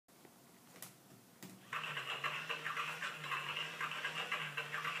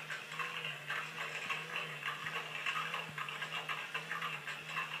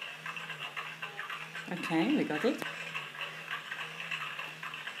Okay, we got it.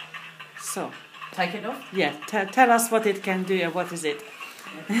 So, Take it off? yeah, tell us what it can do and what is it.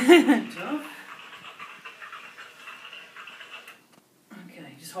 Okay,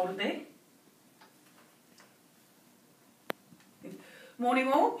 just hold it there.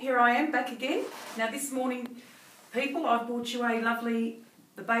 Morning all, here I am back again. Now this morning, people, I've brought you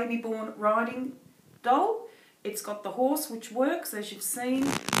the baby born riding doll. It's got the horse which works, as you've seen,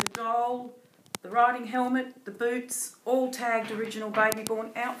 the doll, the riding helmet, the boots, all tagged original baby born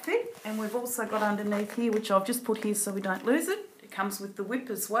outfit. And we've also got underneath here, which I've just put here so we don't lose it. It comes with the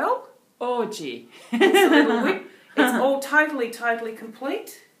whip as well. Oh gee. It's a little whip. It's all totally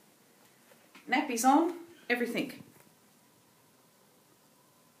complete. Nappies on, everything.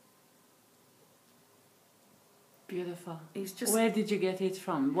 Beautiful. Just... Where did you get it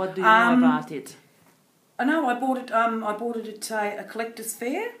from? What do you know about it? I know I bought it. I bought it at a collector's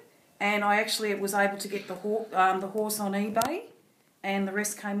fair, and I actually was able to get the horse on eBay, and the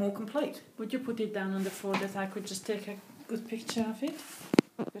rest came all complete. Would you put it down on the floor that I could just take a good picture of it?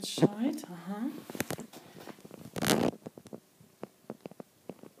 Let's show it.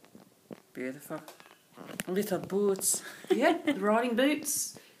 Beautiful. Little boots. Yeah, the riding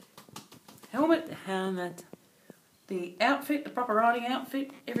boots, helmet, The helmet. the outfit, the proper riding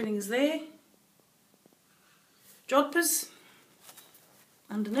outfit. Everything is there. Jodhpurs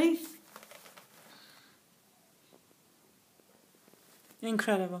underneath.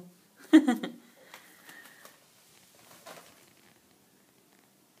 Incredible.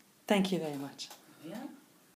 Thank you very much. Yeah.